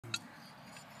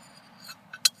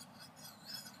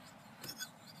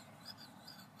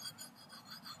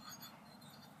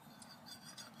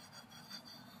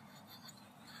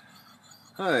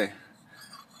Hi,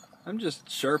 I'm just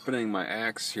sharpening my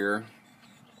axe here.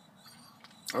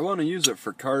 I want to use it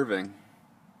for carving.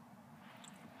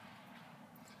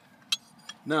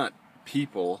 Not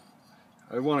people.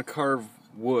 I want to carve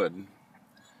wood.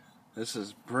 This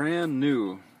is brand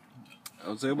new. I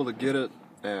was able to get it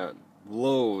at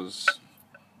Lowe's.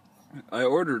 I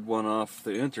ordered one off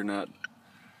the internet,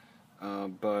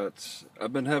 but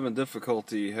I've been having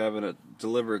difficulty having it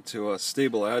delivered to a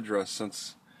stable address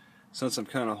since I'm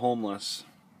kind of homeless.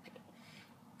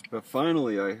 But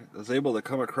finally I was able to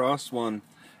come across one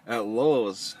at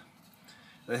Lowe's.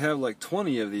 They have like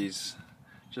 20 of these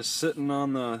just sitting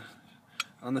on the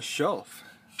shelf.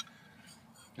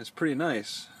 It's pretty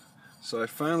nice. So I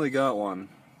finally got one.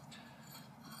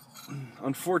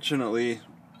 Unfortunately,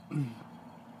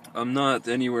 I'm not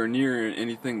anywhere near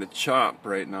anything to chop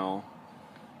right now.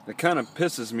 It kind of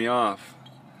pisses me off.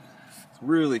 It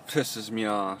really pisses me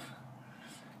off.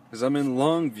 Because I'm in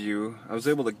Longview. I was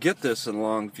able to get this in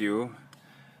Longview,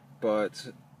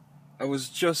 but I was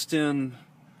just in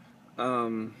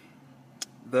that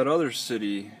other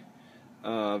city,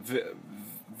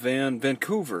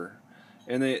 Vancouver,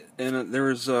 and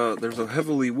there's a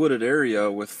heavily wooded area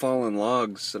with fallen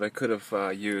logs that I could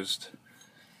have used,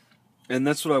 and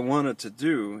that's what I wanted to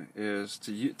do, is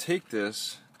to take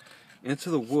this into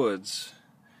the woods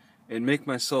and make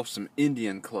myself some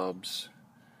Indian clubs.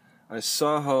 I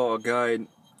saw how a guy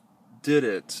did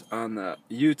it on the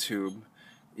YouTube.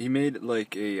 He made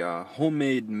like a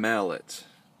homemade mallet,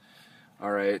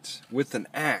 alright, with an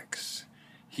axe.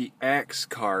 He axe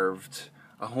carved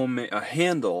a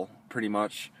handle, pretty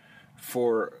much,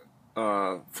 for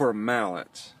a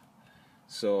mallet.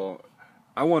 So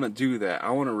I want to do that. I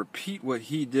want to repeat what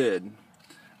he did.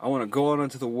 I want to go out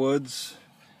into the woods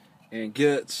and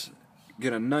get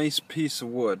a nice piece of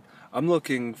wood. I'm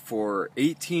looking for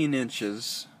 18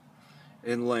 inches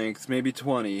in length, maybe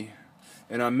 20,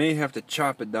 and I may have to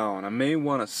chop it down. I may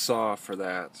want a saw for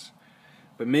that,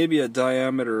 but maybe a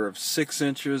diameter of 6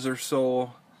 inches or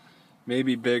so,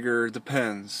 maybe bigger,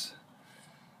 depends.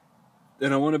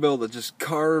 And I want to be able to just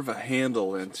carve a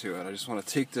handle into it. I just want to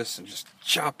take this and just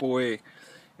chop away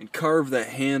and carve that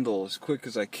handle as quick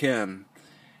as I can,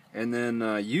 and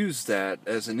then use that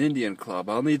as an Indian club.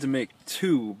 I'll need to make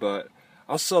 2, but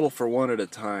I'll settle for 1 at a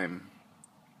time.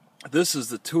 This is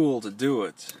the tool to do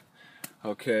it.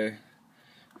 Okay,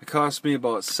 it cost me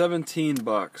about 17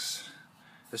 bucks.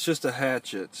 It's just a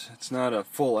hatchet. It's not a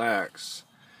full axe,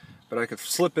 but I could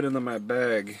slip it into my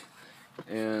bag,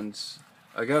 and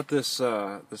I got this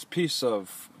piece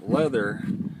of leather.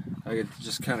 I could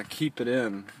just kind of keep it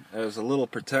in as a little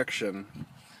protection.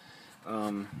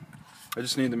 I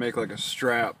just need to make like a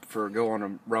strap for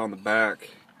going around the back,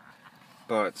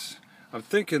 but I'm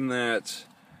thinking that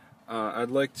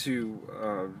I'd like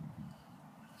to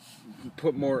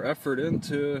put more effort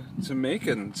into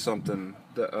making something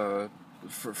that,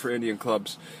 for Indian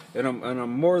clubs, and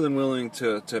I'm more than willing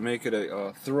to make it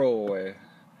a throwaway.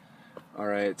 All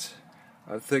right,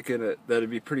 I'm thinking that it'd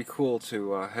be pretty cool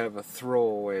to have a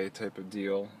throwaway type of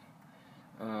deal.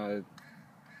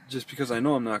 Just because I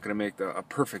know I'm not going to make a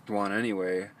perfect one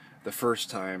anyway the first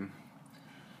time.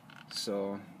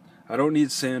 So I don't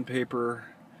need sandpaper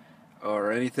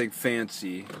or anything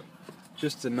fancy,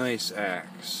 just a nice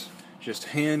axe, just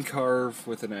hand carve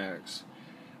with an axe.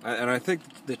 And I think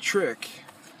the trick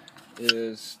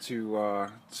is to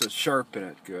sharpen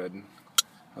it good,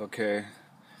 okay,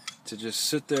 to just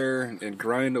sit there and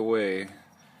grind away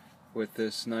with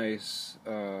this nice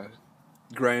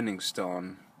grinding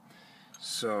stone.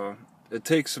 So it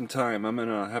takes some time. I'm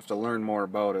gonna have to learn more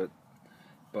about it,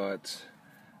 but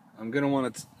I'm gonna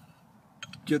want to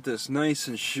get this nice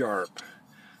and sharp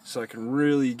so I can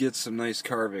really get some nice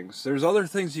carvings. There's other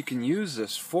things you can use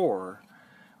this for,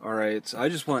 alright. I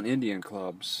just want Indian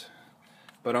clubs,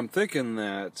 but I'm thinking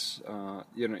that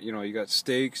you know, you got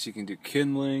stakes, you can do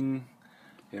kindling,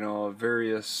 you know,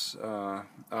 various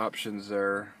options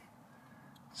there.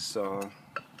 So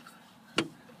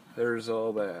there's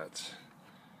all that.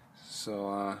 So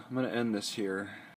I'm gonna end this here.